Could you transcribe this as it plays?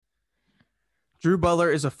Drew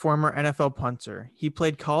Butler is a former NFL punter. He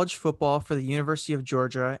played college football for the University of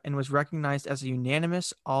Georgia and was recognized as a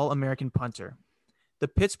unanimous All-American punter. The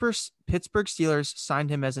Pittsburgh Steelers signed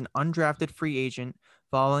him as an undrafted free agent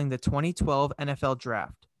following the 2012 NFL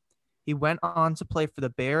Draft. He went on to play for the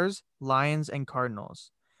Bears, Lions, and Cardinals.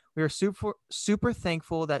 We are super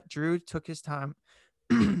thankful that Drew took his time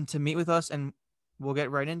to meet with us, and we'll get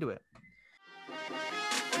right into it.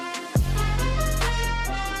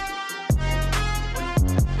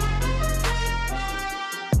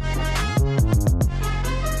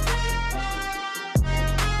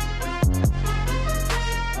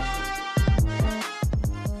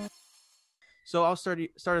 So I'll start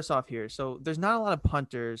us off here. So there's not a lot of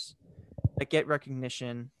punters that get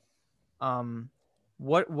recognition.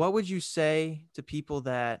 What would you say to people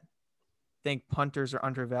that think punters are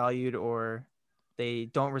undervalued or they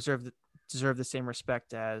don't deserve the same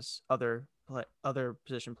respect as other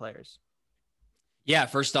position players? Yeah,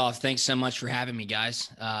 first off, thanks so much for having me,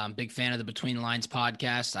 guys. Big fan of the Between the Lines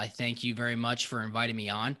podcast. I thank you very much for inviting me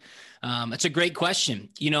on. It's a great question.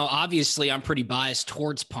 Obviously, I'm pretty biased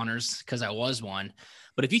towards punters because I was one.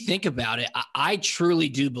 But if you think about it, I truly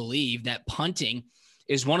do believe that punting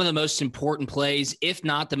is one of the most important plays, if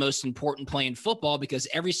not the most important play in football, because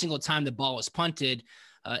every single time the ball is punted,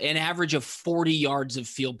 an average of 40 yards of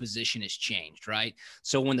field position is changed, right?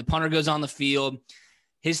 So when the punter goes on the field,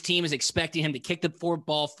 his team is expecting him to kick the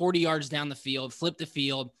ball 40 yards down the field, flip the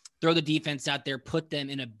field, throw the defense out there, put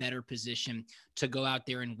them in a better position to go out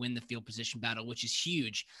there and win the field position battle, which is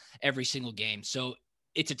huge every single game. So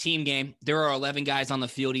it's a team game. There are 11 guys on the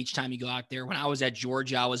field each time you go out there. When I was at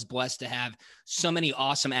Georgia, I was blessed to have so many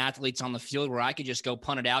awesome athletes on the field where I could just go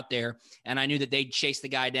punt it out there, and I knew that they'd chase the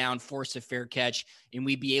guy down, force a fair catch, and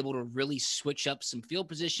we'd be able to really switch up some field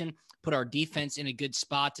position, put our defense in a good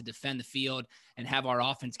spot to defend the field, and have our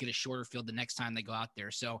offense get a shorter field the next time they go out there.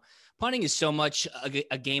 So punting is so much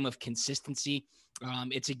a game of consistency.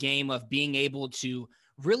 It's a game of being able to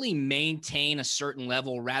really maintain a certain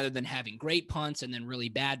level rather than having great punts and then really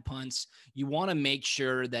bad punts. You want to make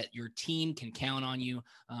sure that your team can count on you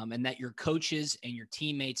and that your coaches and your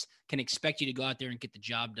teammates can expect you to go out there and get the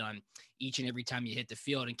job done each and every time you hit the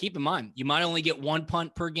field. And keep in mind, you might only get one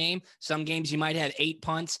punt per game. Some games you might have 8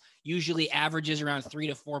 punts, usually averages around 3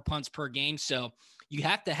 to 4 punts per game. So you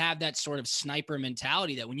have to have that sort of sniper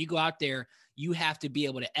mentality that when you go out there, you have to be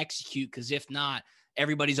able to execute, because if not,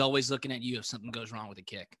 everybody's always looking at you if something goes wrong with a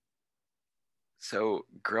kick. So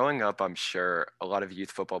growing up, I'm sure a lot of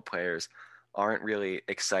youth football players aren't really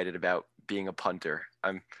excited about being a punter.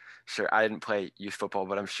 I'm sure I didn't play youth football,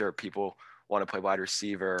 but I'm sure people want to play wide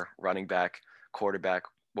receiver, running back, quarterback.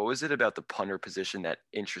 What was it about the punter position that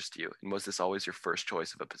interested you? And was this always your first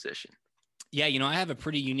choice of a position? Yeah, I have a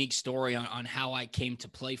pretty unique story on how I came to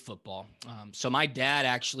play football. So my dad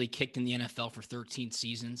actually kicked in the NFL for 13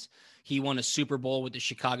 seasons. He won a Super Bowl with the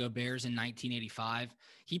Chicago Bears in 1985.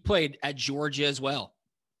 He played at Georgia as well.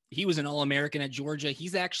 He was an All-American at Georgia.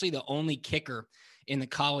 He's actually the only kicker in the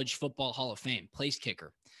College Football Hall of Fame, place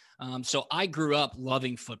kicker. So I grew up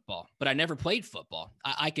loving football, but I never played football.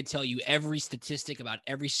 I could tell you every statistic about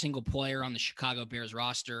every single player on the Chicago Bears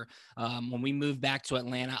roster. When we moved back to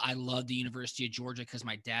Atlanta, I loved the University of Georgia because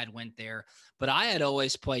my dad went there. But I had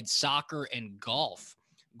always played soccer and golf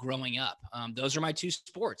growing up. Those are my 2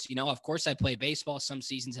 sports. Of course, I played baseball some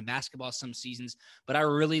seasons and basketball some seasons, but I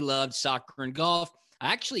really loved soccer and golf.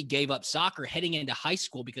 I actually gave up soccer heading into high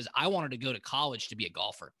school because I wanted to go to college to be a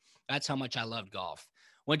golfer. That's how much I loved golf.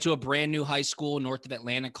 Went to a brand new high school north of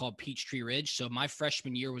Atlanta called Peachtree Ridge. So my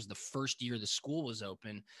freshman year was the first year the school was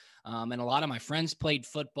open. And a lot of my friends played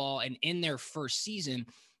football. And in their first season,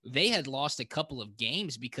 they had lost a couple of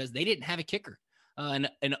games because they didn't have a kicker.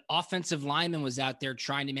 An offensive lineman was out there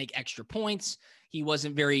trying to make extra points. He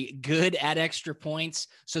wasn't very good at extra points.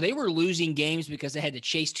 So they were losing games because they had to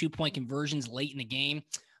chase 2-point conversions late in the game.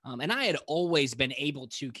 And I had always been able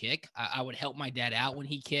to kick. I would help my dad out when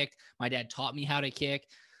he kicked. My dad taught me how to kick.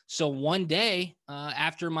 So one day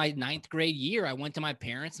after my 9th grade year, I went to my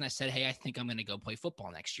parents and I said, hey, I think I'm going to go play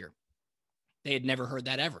football next year. They had never heard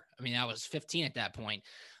that ever. I mean, I was 15 at that point.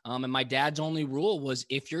 And my dad's only rule was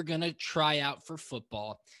if you're going to try out for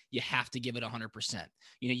football, you have to give it 100%.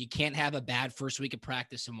 You can't have a bad first week of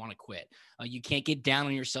practice and want to quit. You can't get down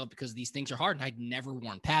on yourself because these things are hard. And I'd never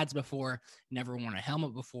worn pads before, never worn a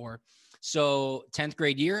helmet before. So 10th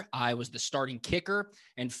grade year, I was the starting kicker.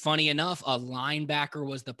 And funny enough, a linebacker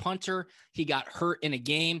was the punter. He got hurt in a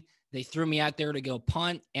game. They threw me out there to go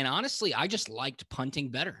punt. And honestly, I just liked punting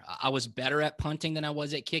better. I was better at punting than I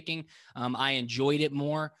was at kicking. I enjoyed it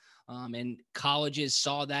more. And colleges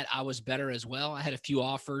saw that I was better as well. I had a few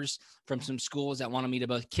offers from some schools that wanted me to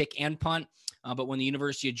both kick and punt. But when the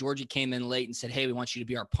University of Georgia came in late and said, hey, we want you to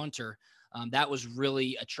be our punter, that was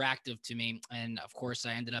really attractive to me. And of course,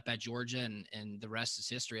 I ended up at Georgia, and the rest is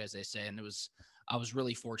history, as they say. And I was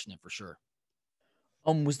really fortunate for sure.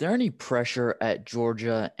 Was there any pressure at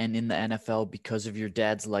Georgia and in the NFL because of your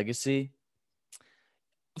dad's legacy?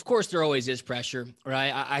 Of course, there always is pressure,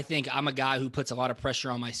 right? I think I'm a guy who puts a lot of pressure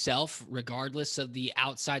on myself, regardless of the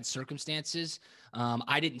outside circumstances.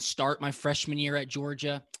 I didn't start my freshman year at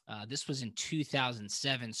Georgia. This was in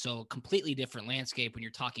 2007, so completely different landscape when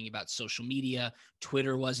you're talking about social media.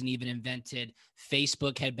 Twitter wasn't even invented.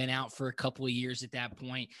 Facebook had been out for a couple of years at that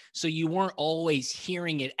point. So you weren't always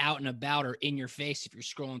hearing it out and about or in your face if you're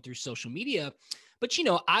scrolling through social media. But,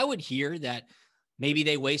 I would hear that maybe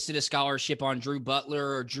they wasted a scholarship on Drew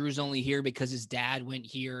Butler, or Drew's only here because his dad went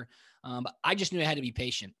here. But I just knew I had to be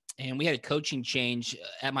patient. And we had a coaching change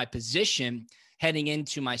at my position heading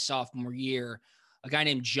into my sophomore year. A guy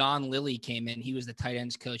named John Lilly came in. He was the tight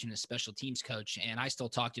ends coach and a special teams coach. And I still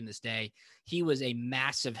talk to him this day. He was a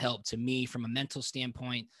massive help to me from a mental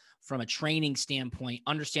standpoint, from a training standpoint,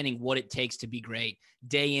 understanding what it takes to be great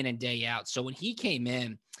day in and day out. So when he came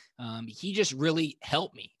in, he just really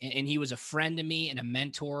helped me. And he was a friend to me and a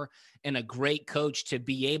mentor and a great coach to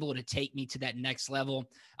be able to take me to that next level.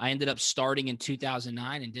 I ended up starting in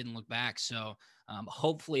 2009 and didn't look back. So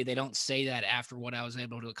hopefully they don't say that after what I was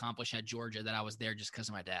able to accomplish at Georgia, that I was there just because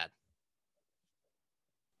of my dad.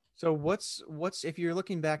 So what's if you're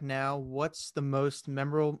looking back now, what's the most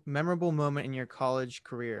memorable moment in your college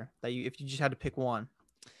career that if you just had to pick one?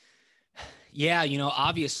 Yeah,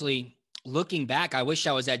 obviously looking back, I wish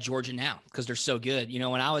I was at Georgia now because they're so good.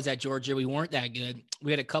 When I was at Georgia, we weren't that good.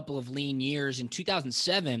 We had a couple of lean years. In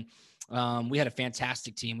 2007, we had a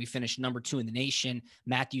fantastic team. We finished number 2 in the nation.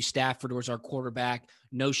 Matthew Stafford was our quarterback.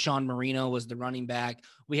 No Sean Marino was the running back.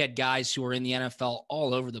 We had guys who were in the NFL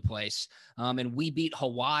all over the place. And we beat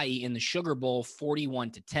Hawaii in the Sugar Bowl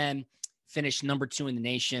 41-10, finished number 2 in the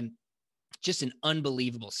nation. Just an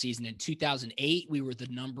unbelievable season. In 2008, we were the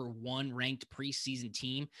number 1 ranked preseason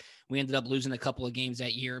team. We ended up losing a couple of games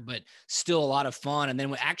that year, but still a lot of fun. And then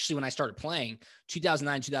when I started playing,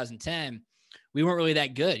 2009, 2010, we weren't really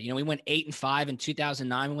that good. We went 8-5 in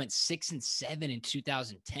 2009. We went 6-7 in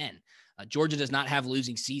 2010. Georgia does not have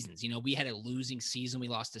losing seasons. We had a losing season. We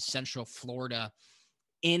lost to Central Florida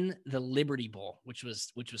in the Liberty Bowl, which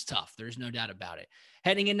was tough. There's no doubt about it.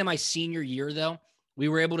 Heading into my senior year, though, we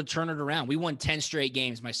were able to turn it around. We won 10 straight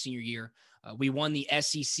games my senior year. We won the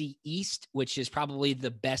SEC East, which is probably the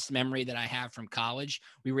best memory that I have from college.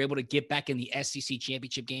 We were able to get back in the SEC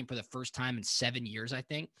championship game for the first time in 7 years, I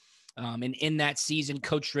think. And in that season,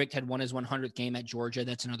 Coach Richt had won his 100th game at Georgia.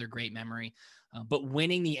 That's another great memory. But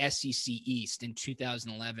winning the SEC East in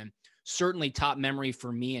 2011, certainly top memory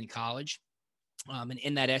for me in college. And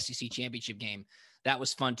in that SEC championship game, that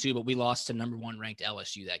was fun too. But we lost to number 1 ranked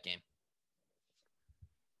LSU that game.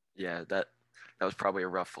 Yeah, that was probably a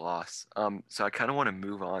rough loss. So I kind of want to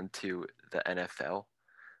move on to the NFL.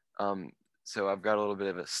 So I've got a little bit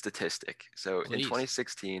of a statistic. So Please. In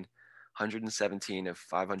 2016, 117 of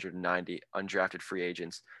 590 undrafted free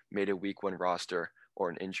agents made a week 1 roster or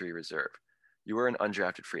an injury reserve. You were an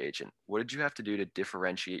undrafted free agent. What did you have to do to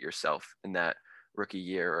differentiate yourself in that rookie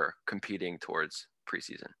year or competing towards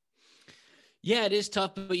preseason? Yeah, it is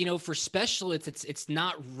tough, but for specialists, it's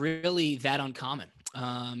not really that uncommon.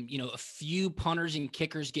 A few punters and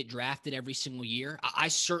kickers get drafted every single year. I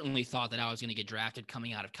certainly thought that I was going to get drafted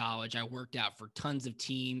coming out of college. I worked out for tons of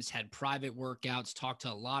teams, had private workouts, talked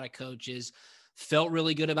to a lot of coaches, felt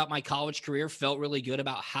really good about my college career, felt really good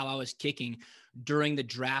about how I was kicking during the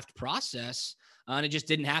draft process. And it just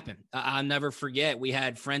didn't happen. I'll never forget. We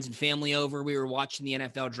had friends and family over. We were watching the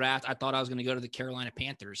NFL draft. I thought I was going to go to the Carolina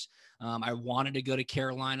Panthers. I wanted to go to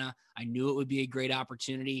Carolina. I knew it would be a great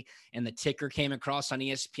opportunity. And the ticker came across on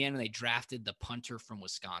ESPN and they drafted the punter from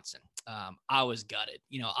Wisconsin. I was gutted.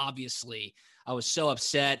 Obviously I was so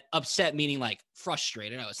upset meaning like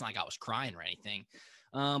frustrated. It's not like I was crying or anything.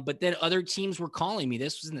 But then other teams were calling me.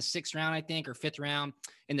 This was in the 6th round, I think, or 5th round.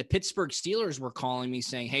 And the Pittsburgh Steelers were calling me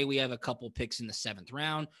saying, hey, we have a couple picks in the 7th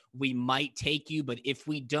round. We might take you, but if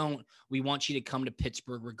we don't, we want you to come to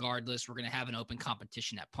Pittsburgh regardless. We're going to have an open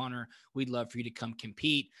competition at punter. We'd love for you to come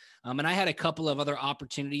compete. And I had a couple of other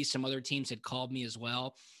opportunities. Some other teams had called me as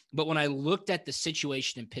well. But when I looked at the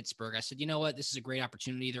situation in Pittsburgh, I said, you know what? This is a great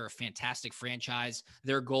opportunity. They're a fantastic franchise.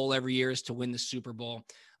 Their goal every year is to win the Super Bowl.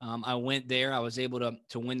 I went there. I was able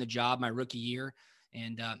to win the job my rookie year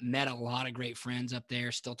and met a lot of great friends up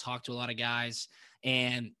there, still talk to a lot of guys.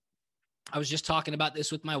 And I was just talking about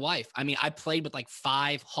this with my wife. I mean, I played with like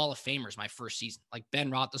 5 Hall of Famers my first season. Like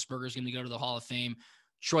Ben Roethlisberger is going to go to the Hall of Fame.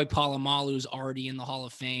 Troy Polamalu is already in the Hall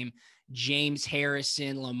of Fame. James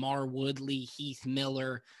Harrison, Lamar Woodley, Heath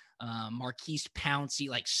Miller, Marquise Pouncey,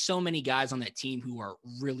 like so many guys on that team who are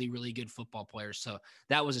really, really good football players. So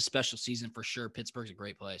that was a special season for sure. Pittsburgh's a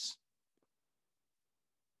great place.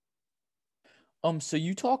 So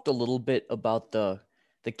you talked a little bit about the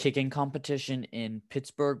kicking competition in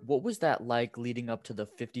Pittsburgh. What was that like leading up to the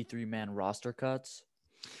 53-man roster cuts?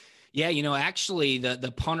 Yeah, actually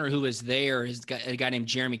the punter who was there is a guy named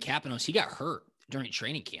Jeremy Kapanos. He got hurt during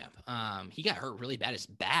training camp. He got hurt really bad. His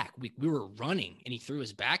back. We were running and he threw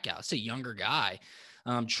his back out. It's a younger guy.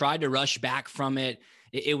 Tried to rush back from it.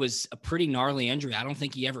 It was a pretty gnarly injury. I don't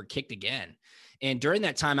think he ever kicked again. And during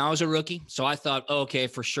that time, I was a rookie. So I thought, okay,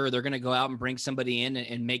 for sure, they're going to go out and bring somebody in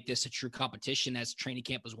and make this a true competition as training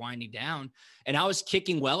camp was winding down. And I was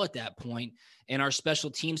kicking well at that point. And our special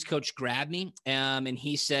teams coach grabbed me and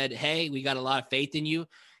he said, hey, we got a lot of faith in you.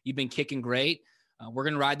 You've been kicking great. We're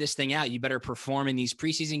going to ride this thing out. You better perform in these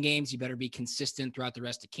preseason games. You better be consistent throughout the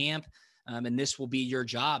rest of camp. And this will be your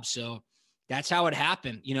job. So that's how it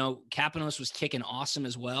happened. Kapanos was kicking awesome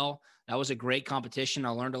as well. That was a great competition. I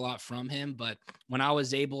learned a lot from him. But when I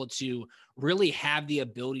was able to really have the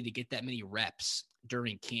ability to get that many reps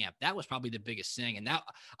during camp, that was probably the biggest thing. And that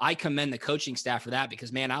I commend the coaching staff for that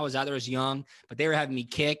because, man, I was out there as young, but they were having me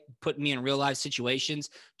kick, putting me in real life situations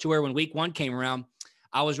to where when week 1 came around,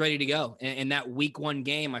 I was ready to go. And that week 1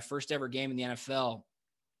 game, my first ever game in the NFL,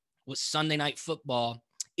 was Sunday Night Football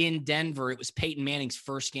in Denver. It was Peyton Manning's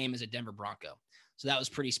first game as a Denver Bronco. So that was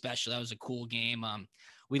pretty special. That was a cool game.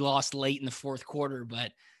 We lost late in the fourth quarter,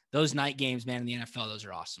 but those night games, man, in the NFL, those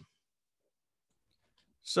are awesome.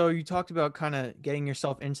 So you talked about kind of getting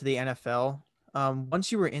yourself into the NFL. Once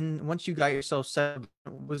you got yourself set,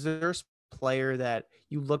 was there a player that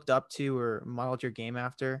you looked up to or modeled your game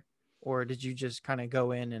after, or did you just kind of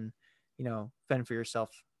go in and, fend for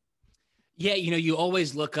yourself? Yeah, you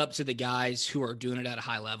always look up to the guys who are doing it at a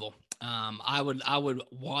high level. I would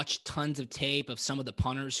watch tons of tape of some of the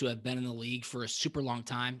punters who have been in the league for a super long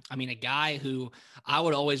time. I mean, a guy who I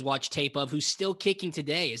would always watch tape of who's still kicking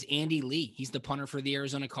today is Andy Lee. He's the punter for the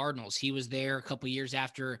Arizona Cardinals. He was there a couple years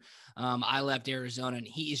after I left Arizona, and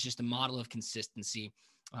he is just a model of consistency.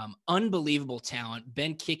 Unbelievable talent,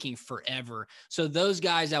 been kicking forever. So those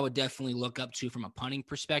guys I would definitely look up to from a punting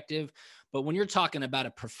perspective. But when you're talking about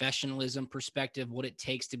a professionalism perspective, what it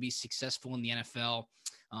takes to be successful in the NFL,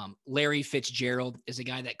 Larry Fitzgerald is a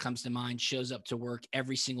guy that comes to mind, shows up to work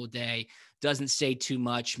every single day, doesn't say too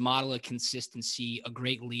much, model of consistency, a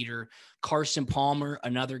great leader. Carson Palmer,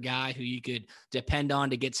 another guy who you could depend on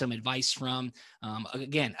to get some advice from.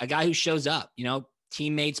 Again, a guy who shows up,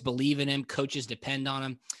 teammates believe in him, coaches depend on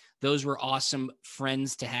him. Those were awesome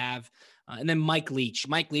friends to have. And then Mike Leach.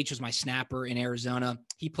 Mike Leach was my snapper in Arizona.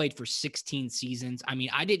 He played for 16 seasons. I mean,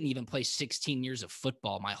 I didn't even play 16 years of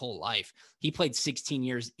football my whole life. He played 16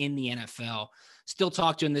 years in the NFL. Still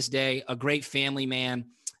talk to him this day, a great family man.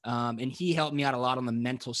 And he helped me out a lot on the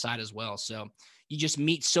mental side as well. So you just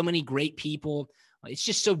meet so many great people. It's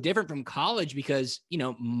just so different from college because,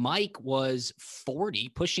 Mike was 40,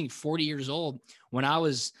 pushing 40 years old when I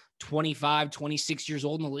was 25, 26 years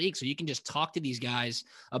old in the league. So you can just talk to these guys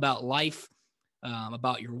about life,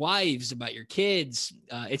 about your wives, about your kids.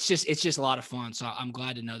 It's just a lot of fun. So I'm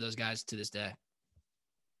glad to know those guys to this day.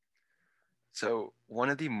 So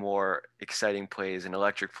one of the more exciting plays and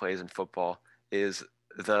electric plays in football is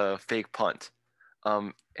the fake punt.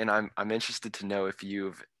 And I'm interested to know if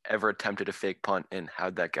you've ever attempted a fake punt and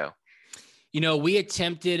how'd that go? We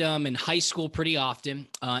attempted in high school pretty often.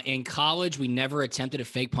 In college, we never attempted a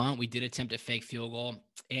fake punt. We did attempt a fake field goal.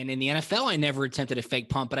 And in the NFL, I never attempted a fake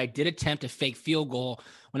punt, but I did attempt a fake field goal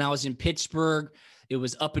when I was in Pittsburgh. It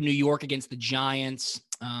was up in New York against the Giants.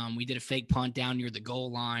 We did a fake punt down near the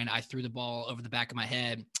goal line. I threw the ball over the back of my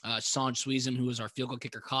head. Sanj Sweezum, who was our field goal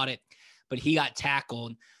kicker, caught it, but he got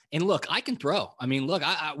tackled. And look, I can throw. I mean, look,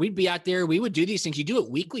 we'd be out there. We would do these things. You do it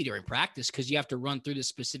weekly during practice because you have to run through the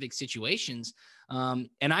specific situations. And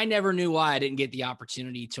I never knew why I didn't get the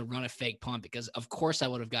opportunity to run a fake punt because, of course, I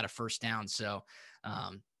would have got a first down. So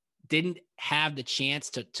didn't have the chance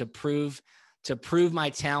to prove my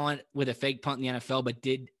talent with a fake punt in the NFL, but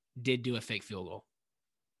did do a fake field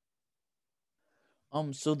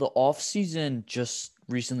goal. So the offseason just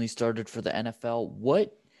recently started for the NFL.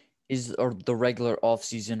 What is the regular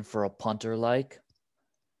offseason for a punter like?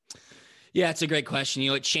 Yeah, it's a great question.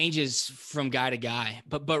 It changes from guy to guy,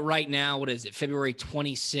 but right now, what is it? February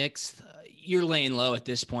 26th. you're laying low at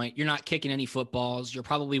this point. You're not kicking any footballs. You're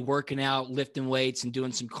probably working out, lifting weights, and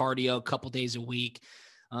doing some cardio a couple days a week.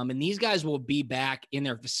 And these guys will be back in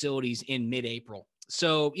their facilities in mid-April.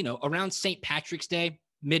 So, around St. Patrick's Day,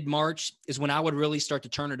 mid-March is when I would really start to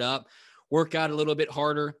turn it up, work out a little bit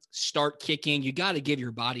harder, start kicking. You got to give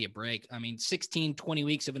your body a break. I mean, 16, 20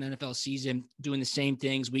 weeks of an NFL season, doing the same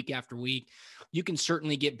things week after week, you can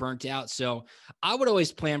certainly get burnt out. So I would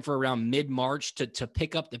always plan for around mid-March to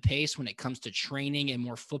pick up the pace when it comes to training and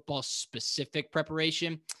more football-specific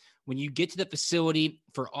preparation. When you get to the facility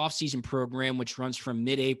for off-season program, which runs from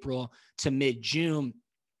mid-April to mid-June,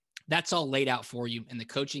 that's all laid out for you. And the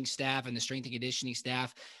coaching staff and the strength and conditioning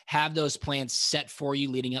staff have those plans set for you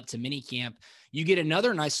leading up to minicamp. You get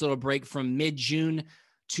another nice little break from mid-June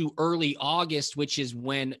to early August, which is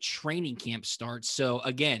when training camp starts. So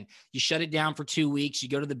again, you shut it down for 2 weeks. You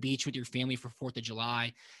go to the beach with your family for 4th of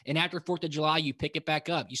July. And after 4th of July, you pick it back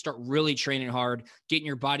up. You start really training hard, getting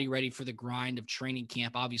your body ready for the grind of training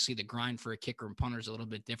camp. Obviously, the grind for a kicker and punter is a little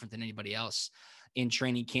bit different than anybody else in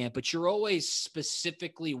training camp, but you're always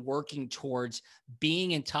specifically working towards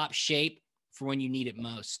being in top shape for when you need it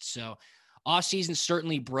most. So off season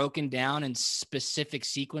certainly broken down in specific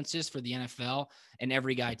sequences for the NFL, and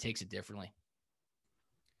every guy takes it differently.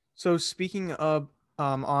 So speaking of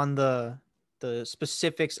on the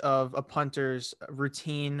specifics of a punter's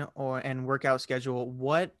routine and workout schedule,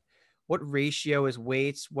 what ratio is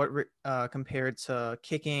weights? Compared to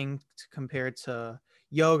kicking, compared to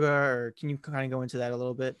yoga, or can you kind of go into that a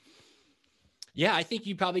little bit? Yeah, I think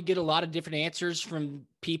you probably get a lot of different answers from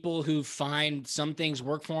people who find some things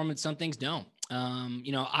work for them and some things don't.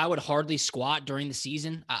 I would hardly squat during the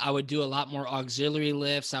season. I would do a lot more auxiliary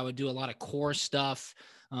lifts. I would do a lot of core stuff.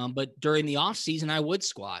 But during the off season, I would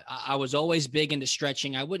squat. I was always big into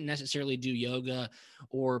stretching. I wouldn't necessarily do yoga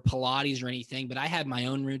or Pilates or anything, but I had my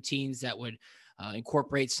own routines that would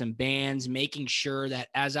incorporate some bands, making sure that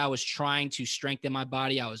as I was trying to strengthen my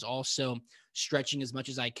body, I was also stretching as much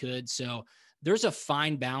as I could. So there's a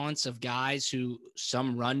fine balance of guys who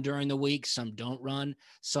some run during the week, some don't run,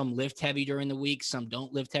 some lift heavy during the week, some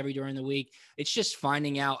don't lift heavy during the week. It's just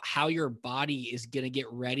finding out how your body is going to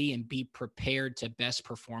get ready and be prepared to best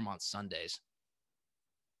perform on Sundays.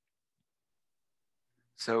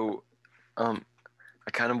 So I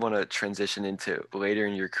kind of want to transition into later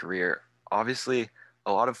in your career. Obviously,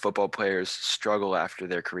 a lot of football players struggle after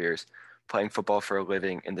their careers, playing football for a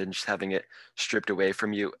living and then just having it stripped away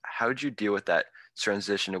from you. How did you deal with that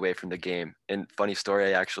transition away from the game? And funny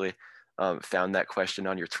story, I actually found that question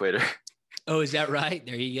on your Twitter. Oh, is that right?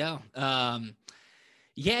 There you go. I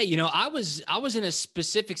was in a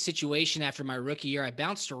specific situation after my rookie year. I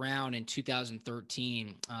bounced around in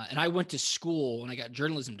 2013, and I went to school and I got a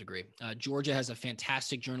journalism degree. Georgia has a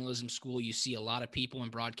fantastic journalism school. You see a lot of people in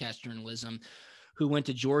broadcast journalism who went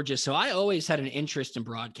to Georgia. So I always had an interest in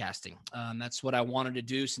broadcasting. That's what I wanted to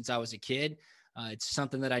do since I was a kid. It's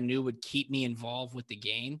something that I knew would keep me involved with the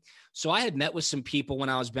game. So I had met with some people when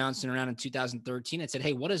I was bouncing around in 2013 and said,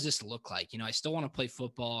 hey, what does this look like? I still want to play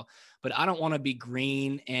football, but I don't want to be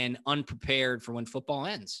green and unprepared for when football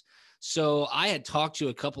ends. So I had talked to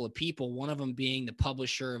a couple of people, one of them being the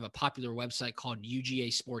publisher of a popular website called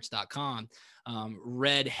ugasports.com,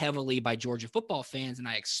 read heavily by Georgia football fans. And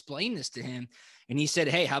I explained this to him and he said,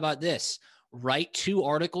 hey, how about this? Write 2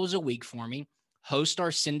 articles a week for me. Host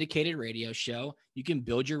our syndicated radio show. You can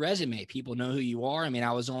build your resume. People know who you are. I mean,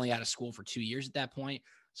 I was only out of school for 2 years at that point.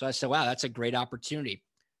 So I said, wow, that's a great opportunity.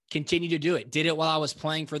 Continue to do it. Did it while I was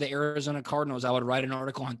playing for the Arizona Cardinals. I would write an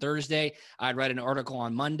article on Thursday. I'd write an article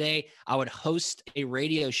on Monday. I would host a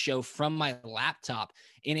radio show from my laptop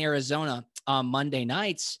in Arizona on Monday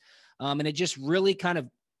nights. And it just really kind of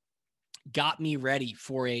got me ready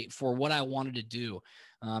for what I wanted to do.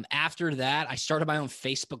 After that, I started my own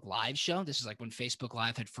Facebook Live show. This is like when Facebook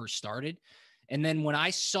Live had first started. And then when I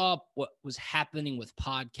saw what was happening with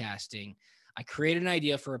podcasting, I created an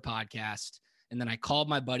idea for a podcast. And then I called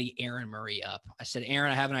my buddy Aaron Murray up. I said, Aaron,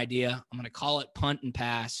 I have an idea. I'm going to call it Punt and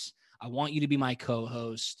Pass. I want you to be my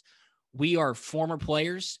co-host. We are former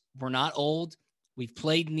players. We're not old. We've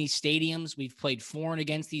played in these stadiums. We've played for and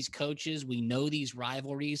against these coaches. We know these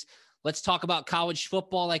rivalries. Let's talk about college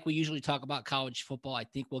football like we usually talk about college football. I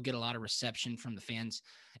think we'll get a lot of reception from the fans.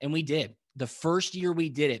 And we did. The first year we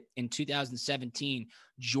did it in 2017,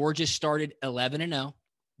 Georgia started 11-0.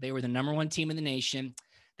 They were the number 1 team in the nation.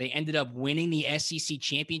 They ended up winning the SEC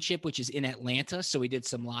championship, which is in Atlanta. So we did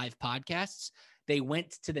some live podcasts. They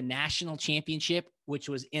went to the national championship, which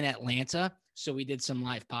was in Atlanta. So we did some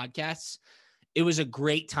live podcasts. It was a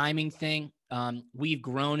great timing thing. We've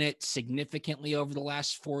grown it significantly over the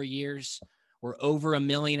last 4 years. We're over 1.5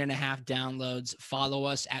 million downloads. Follow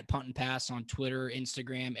us at Punt and Pass on Twitter,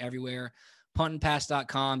 Instagram, everywhere.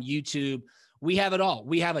 puntandpass.com, YouTube. We have it all.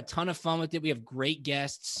 We have a ton of fun with it. We have great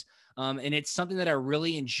guests. And it's something that I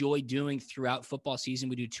really enjoy doing throughout football season.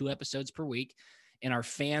 We do 2 episodes per week, and our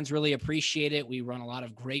fans really appreciate it. We run a lot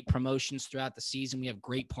of great promotions throughout the season. We have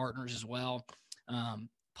great partners as well.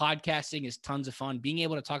 Podcasting is tons of fun. Being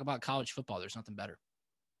able to talk about college football, there's nothing better.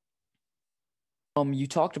 You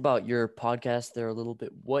talked about your podcast there a little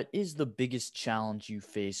bit. What is the biggest challenge you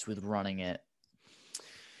face with running it?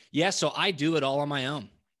 Yeah, so I do it all on my own.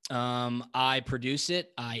 I produce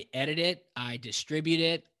it, I edit it, I distribute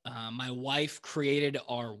it. My wife created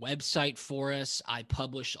our website for us. I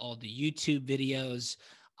publish all the YouTube videos.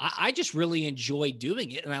 I just really enjoy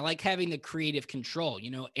doing it, and I like having the creative control.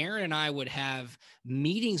 You know, Aaron and I would have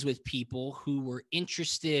meetings with people who were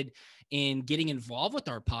interested in getting involved with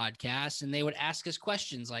our podcast, and they would ask us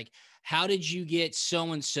questions like, how did you get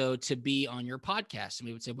so-and-so to be on your podcast? And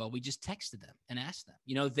we would say, well, we just texted them and asked them.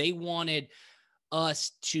 You know, they wanted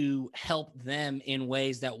us to help them in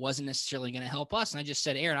ways that wasn't necessarily going to help us. And I just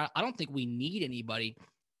said, Aaron, I don't think we need anybody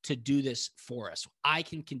to do this for us. I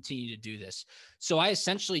can continue to do this. So I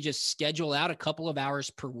essentially just schedule out a couple of hours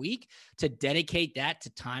per week to dedicate that to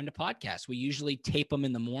time to podcast. We usually tape them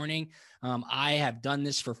in the morning. I have done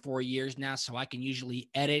this for 4 years now, so I can usually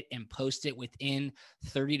edit and post it within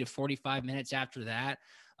 30 to 45 minutes after that.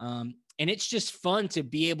 And it's just fun to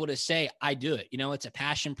be able to say, I do it. You know, it's a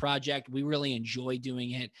passion project. We really enjoy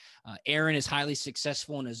doing it. Aaron is highly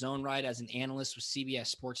successful in his own right as an analyst with CBS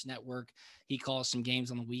Sports Network. He calls some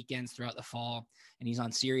games on the weekends throughout the fall, and he's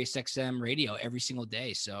on Sirius XM radio every single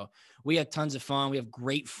day. So we have tons of fun. We have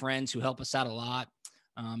great friends who help us out a lot.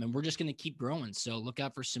 And we're just going to keep growing. So look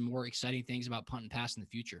out for some more exciting things about Punt and Pass in the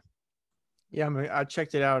future. Yeah, I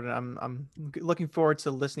checked it out, and I'm looking forward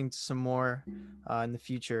to listening to some more in the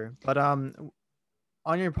future. But on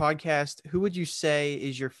your podcast, who would you say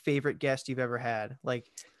is your favorite guest you've ever had?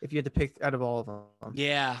 Like, if you had to pick out of all of them.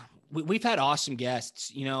 Yeah, we've had awesome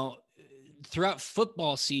guests. You know, throughout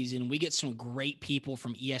football season, we get some great people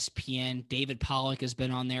from ESPN. David Pollack has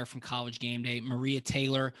been on there from College Game Day. Maria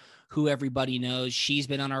Taylor, who everybody knows, she's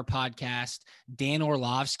been on our podcast. Dan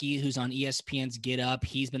Orlovsky, who's on ESPN's Get Up,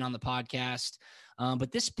 he's been on the podcast.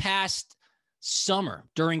 But this past summer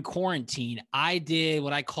during quarantine, I did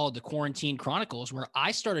what I called the Quarantine Chronicles, where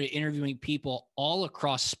I started interviewing people all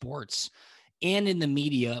across sports and in the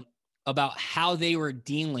media about how they were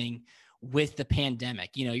dealing with the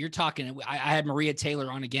pandemic. You know, you're talking, I had Maria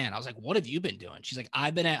Taylor on again. I was like, what have you been doing? She's like,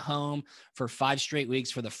 I've been at home for 5 straight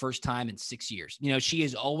weeks for the first time in 6 years. You know, she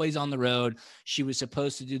is always on the road. She was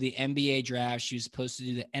supposed to do the NBA draft. She was supposed to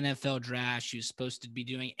do the NFL draft. She was supposed to be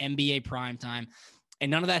doing NBA primetime.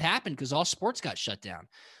 And none of that happened because all sports got shut down.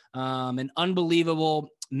 An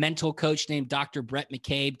unbelievable mental coach named Dr. Brett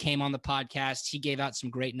McCabe came on the podcast. He gave out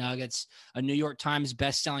some great nuggets. A New York Times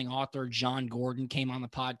bestselling author, John Gordon, came on the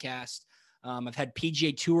podcast. I've had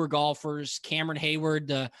PGA Tour golfers, Cameron Hayward,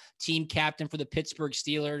 the team captain for the Pittsburgh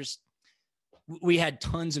Steelers. We had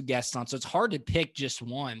tons of guests on, so it's hard to pick just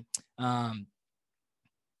one.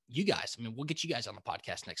 You guys, I mean, we'll get you guys on the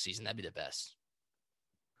podcast next season. That'd be the best.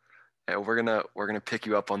 Yeah, we're gonna pick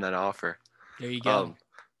you up on that offer. There you go.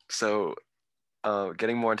 So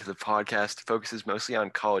getting more into the podcast focuses mostly on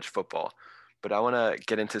college football, but I want to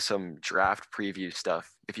get into some draft preview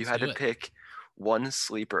stuff. If you had to pick one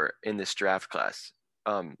sleeper in this draft class,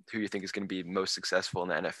 who you think is going to be most successful in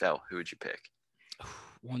the NFL, who would you pick?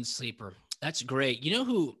 One sleeper. That's great. You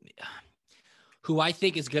know who I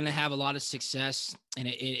think is going to have a lot of success, and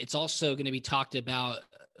it's also going to be talked about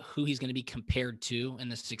who he's going to be compared to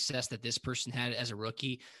and the success that this person had as a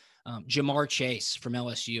rookie. Jamar Chase from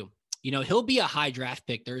LSU. You know, he'll be a high draft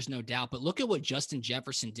pick, there's no doubt, but look at what Justin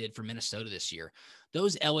Jefferson did for Minnesota this year.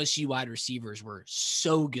 Those LSU wide receivers were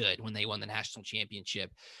so good when they won the national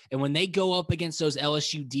championship. And when they go up against those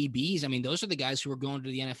LSU DBs, I mean, those are the guys who are going to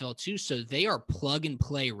the NFL too, so they are plug and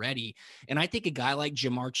play ready. And I think a guy like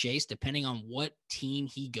Jamar Chase, depending on what team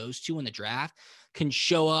he goes to in the draft, can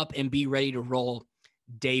show up and be ready to roll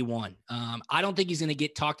day one. I don't think he's going to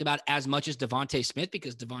get talked about as much as Devontae Smith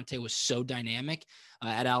because Devontae was so dynamic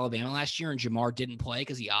at Alabama last year and Jamar didn't play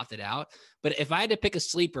because he opted out. But if I had to pick a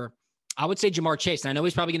sleeper, I would say Jamar Chase. And I know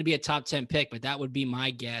he's probably going to be a top 10 pick, but that would be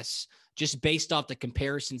my guess just based off the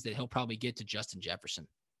comparisons that he'll probably get to Justin Jefferson.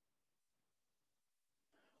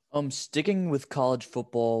 Sticking with college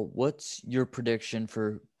football, what's your prediction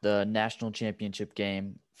for the national championship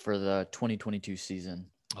game for the 2022 season?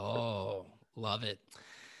 Oh, love it.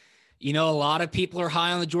 A lot of people are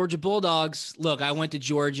high on the Georgia Bulldogs. Look, I went to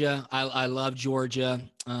Georgia. I love Georgia.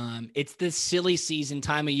 It's this silly season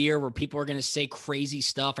time of year where people are going to say crazy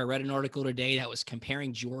stuff. I read an article today that was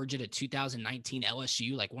comparing Georgia to 2019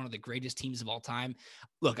 LSU, like one of the greatest teams of all time.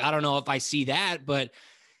 Look, I don't know if I see that, but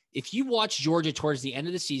if you watch Georgia towards the end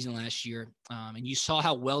of the season last year, and you saw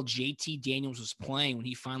how well JT Daniels was playing when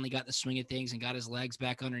he finally got the swing of things and got his legs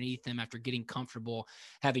back underneath him after getting comfortable,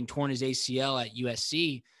 having torn his ACL at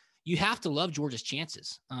USC, you have to love Georgia's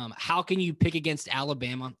chances. How can you pick against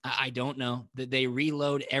Alabama? I don't know. That they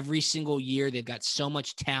reload every single year. They've got so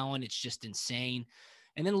much talent. It's just insane.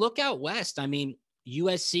 And then look out west. I mean,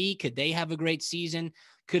 USC, could they have a great season?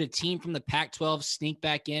 Could a team from the Pac-12 sneak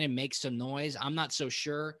back in and make some noise? I'm not so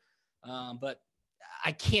sure. But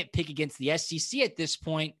I can't pick against the SEC at this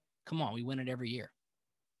point. Come on, we win it every year.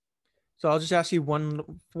 So I'll just ask you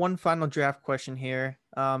one final draft question here.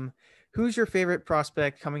 Who's your favorite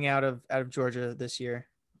prospect coming out of Georgia this year?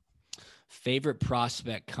 Favorite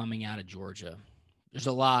prospect coming out of Georgia? There's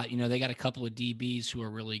a lot. They got a couple of DBs who are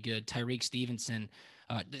really good. Tyson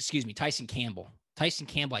Campbell. Tyson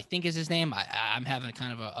Campbell, I think is his name. I'm having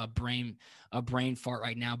kind of a brain fart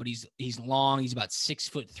right now, but he's long. He's about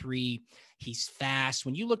 6'3". He's fast.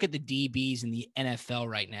 When you look at the DBs in the NFL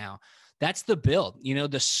right now, that's the build.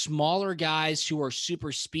 The smaller guys who are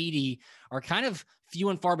super speedy are kind of few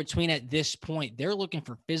and far between at this point. They're looking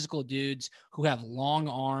for physical dudes who have long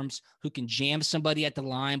arms, who can jam somebody at the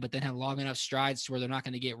line, but then have long enough strides to where they're not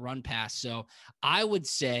going to get run past. So I would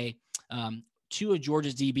say two of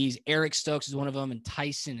Georgia's DBs, Eric Stokes is one of them, and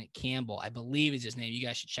Tyson Campbell, I believe is his name. You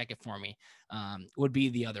guys should check it for me. Would be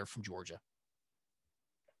the other from Georgia.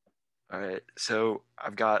 All right. So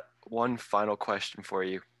I've got one final question for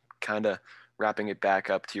you, kind of wrapping it back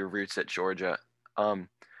up to your roots at Georgia.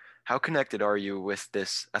 How connected are you with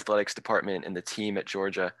this athletics department and the team at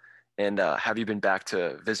Georgia? And have you been back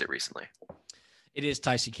to visit recently? It is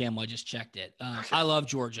Tyson Campbell. I just checked it. I love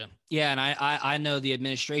Georgia. Yeah, and I know the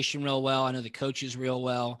administration real well. I know the coaches real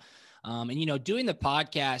well. And, doing the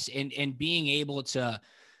podcast and being able to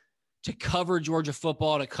cover Georgia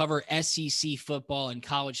football, to cover SEC football and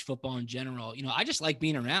college football in general, I just like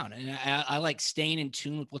being around. And I like staying in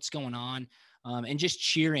tune with what's going on and just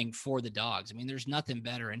cheering for the Dogs. I mean, there's nothing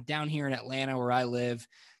better. And down here in Atlanta where I live,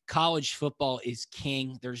 college football is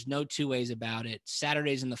king. There's no two ways about it.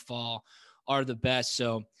 Saturdays in the fall are the best.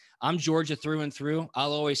 So I'm Georgia through and through.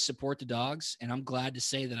 I'll always support the Dogs, and I'm glad to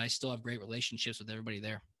say that I still have great relationships with everybody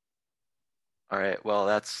there. All right. Well,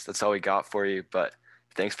 that's all we got for you, but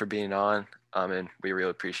thanks for being on, and we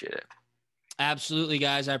really appreciate it. Absolutely,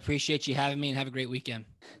 guys. I appreciate you having me, and have a great weekend.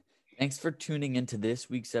 Thanks for tuning into this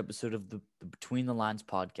week's episode of the Between the Lines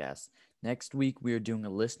podcast. Next week, we are doing a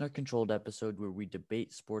listener-controlled episode where we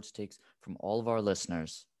debate sports takes from all of our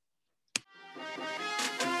listeners.